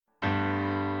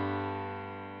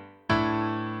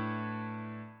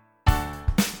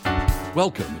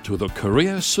Welcome to the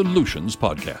Career Solutions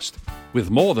Podcast. With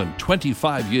more than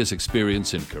 25 years'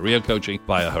 experience in career coaching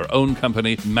via her own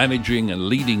company, managing and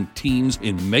leading teams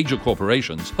in major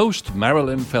corporations, host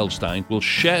Marilyn Feldstein will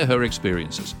share her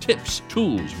experiences, tips,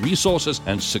 tools, resources,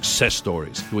 and success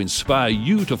stories to inspire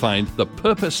you to find the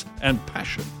purpose and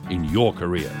passion in your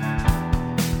career.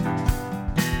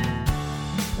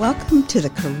 Welcome to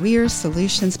the Career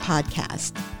Solutions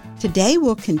Podcast. Today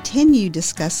we'll continue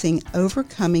discussing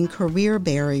overcoming career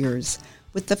barriers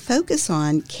with the focus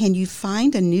on, can you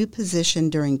find a new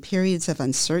position during periods of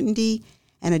uncertainty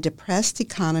and a depressed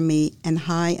economy and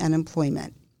high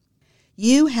unemployment?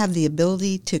 You have the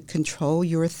ability to control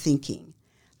your thinking.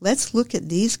 Let's look at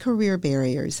these career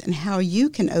barriers and how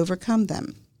you can overcome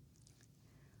them.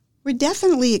 We're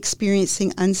definitely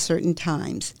experiencing uncertain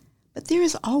times, but there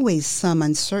is always some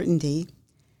uncertainty.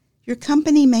 Your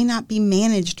company may not be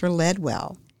managed or led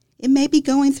well. It may be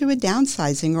going through a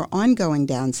downsizing or ongoing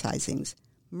downsizings,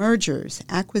 mergers,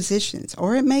 acquisitions,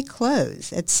 or it may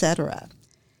close, etc.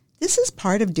 This is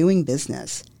part of doing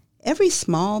business. Every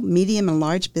small, medium, and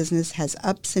large business has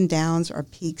ups and downs or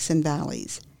peaks and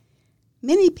valleys.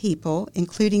 Many people,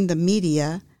 including the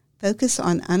media, focus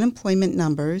on unemployment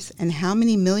numbers and how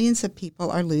many millions of people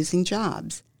are losing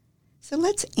jobs. So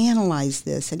let's analyze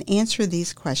this and answer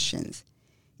these questions.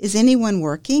 Is anyone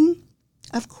working?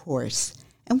 Of course.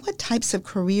 And what types of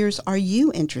careers are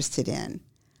you interested in?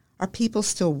 Are people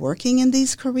still working in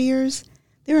these careers?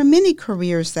 There are many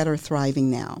careers that are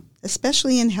thriving now,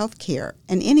 especially in healthcare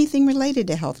and anything related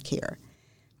to healthcare.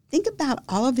 Think about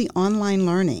all of the online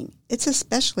learning. It's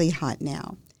especially hot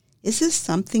now. Is this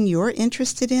something you're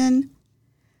interested in?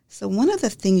 So one of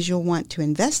the things you'll want to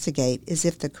investigate is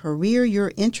if the career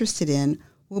you're interested in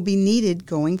will be needed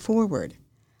going forward.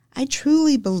 I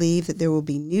truly believe that there will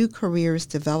be new careers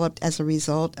developed as a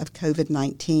result of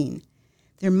COVID-19.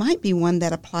 There might be one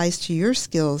that applies to your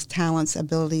skills, talents,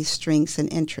 abilities, strengths,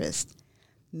 and interests.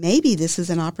 Maybe this is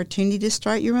an opportunity to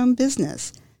start your own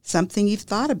business, something you've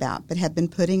thought about but have been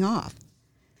putting off.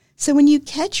 So when you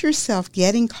catch yourself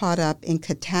getting caught up in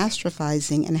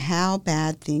catastrophizing and how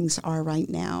bad things are right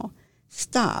now,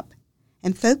 stop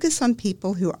and focus on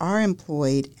people who are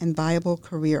employed and viable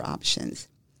career options.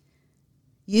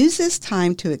 Use this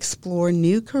time to explore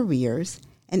new careers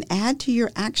and add to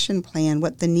your action plan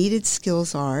what the needed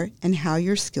skills are and how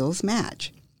your skills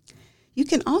match. You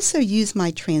can also use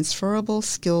my transferable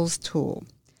skills tool.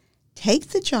 Take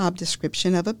the job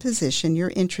description of a position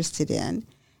you're interested in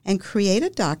and create a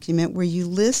document where you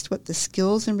list what the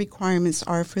skills and requirements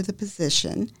are for the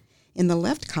position in the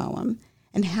left column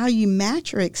and how you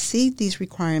match or exceed these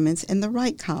requirements in the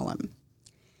right column.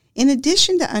 In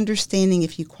addition to understanding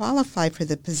if you qualify for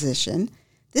the position,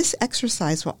 this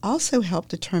exercise will also help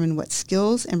determine what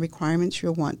skills and requirements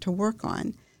you'll want to work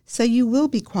on, so you will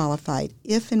be qualified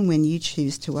if and when you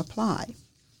choose to apply.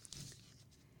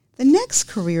 The next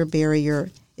career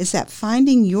barrier is that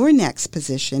finding your next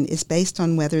position is based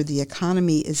on whether the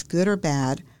economy is good or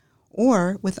bad,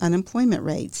 or with unemployment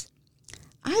rates.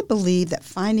 I believe that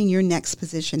finding your next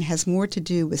position has more to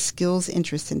do with skills,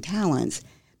 interests, and talents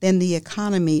than the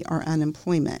economy or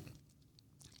unemployment.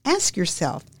 Ask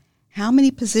yourself, how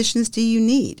many positions do you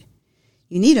need?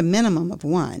 You need a minimum of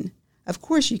one. Of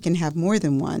course, you can have more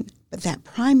than one, but that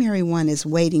primary one is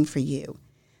waiting for you.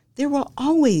 There will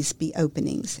always be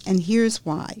openings, and here's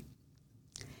why.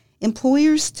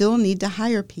 Employers still need to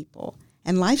hire people,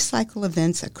 and life cycle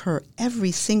events occur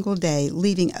every single day,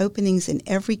 leaving openings in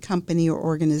every company or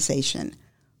organization.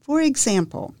 For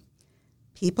example,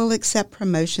 people accept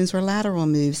promotions or lateral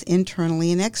moves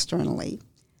internally and externally.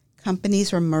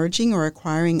 Companies are merging or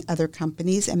acquiring other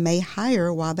companies and may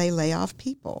hire while they lay off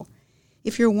people.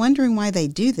 If you're wondering why they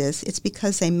do this, it's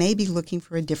because they may be looking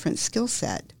for a different skill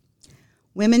set.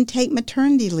 Women take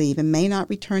maternity leave and may not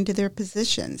return to their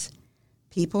positions.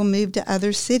 People move to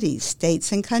other cities,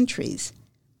 states, and countries.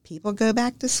 People go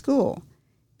back to school.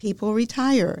 People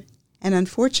retire. And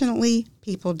unfortunately,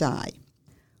 people die.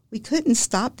 We couldn't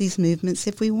stop these movements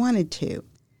if we wanted to.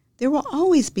 There will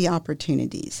always be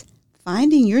opportunities.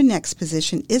 Finding your next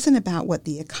position isn't about what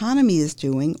the economy is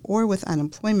doing or with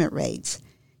unemployment rates.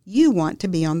 You want to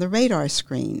be on the radar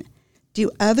screen.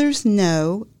 Do others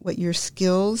know what your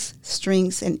skills,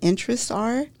 strengths, and interests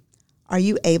are? Are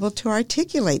you able to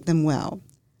articulate them well?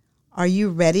 Are you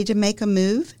ready to make a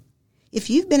move? If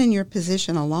you've been in your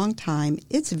position a long time,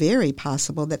 it's very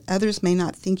possible that others may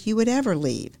not think you would ever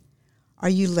leave. Are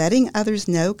you letting others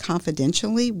know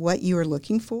confidentially what you are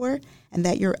looking for and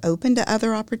that you're open to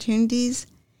other opportunities?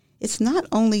 It's not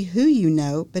only who you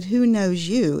know, but who knows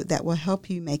you that will help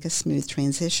you make a smooth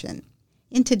transition.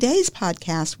 In today's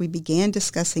podcast, we began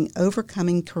discussing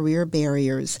overcoming career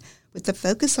barriers with the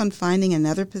focus on finding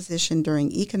another position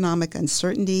during economic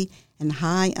uncertainty and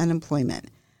high unemployment.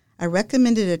 I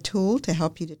recommended a tool to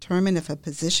help you determine if a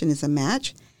position is a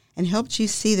match and helped you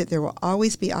see that there will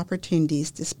always be opportunities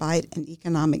despite an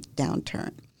economic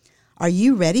downturn. Are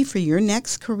you ready for your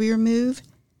next career move?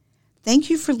 Thank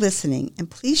you for listening,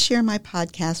 and please share my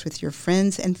podcast with your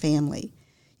friends and family.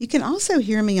 You can also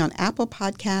hear me on Apple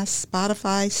Podcasts,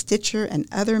 Spotify, Stitcher, and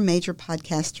other major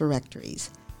podcast directories.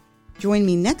 Join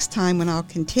me next time when I'll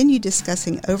continue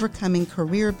discussing overcoming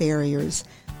career barriers,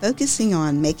 focusing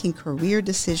on making career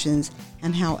decisions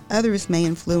and how others may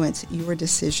influence your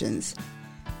decisions.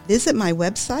 Visit my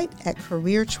website at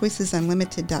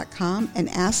careerchoicesunlimited.com and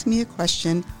ask me a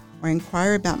question or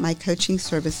inquire about my coaching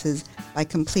services by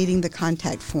completing the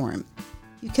contact form.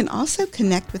 You can also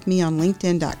connect with me on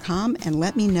LinkedIn.com and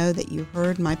let me know that you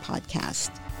heard my podcast.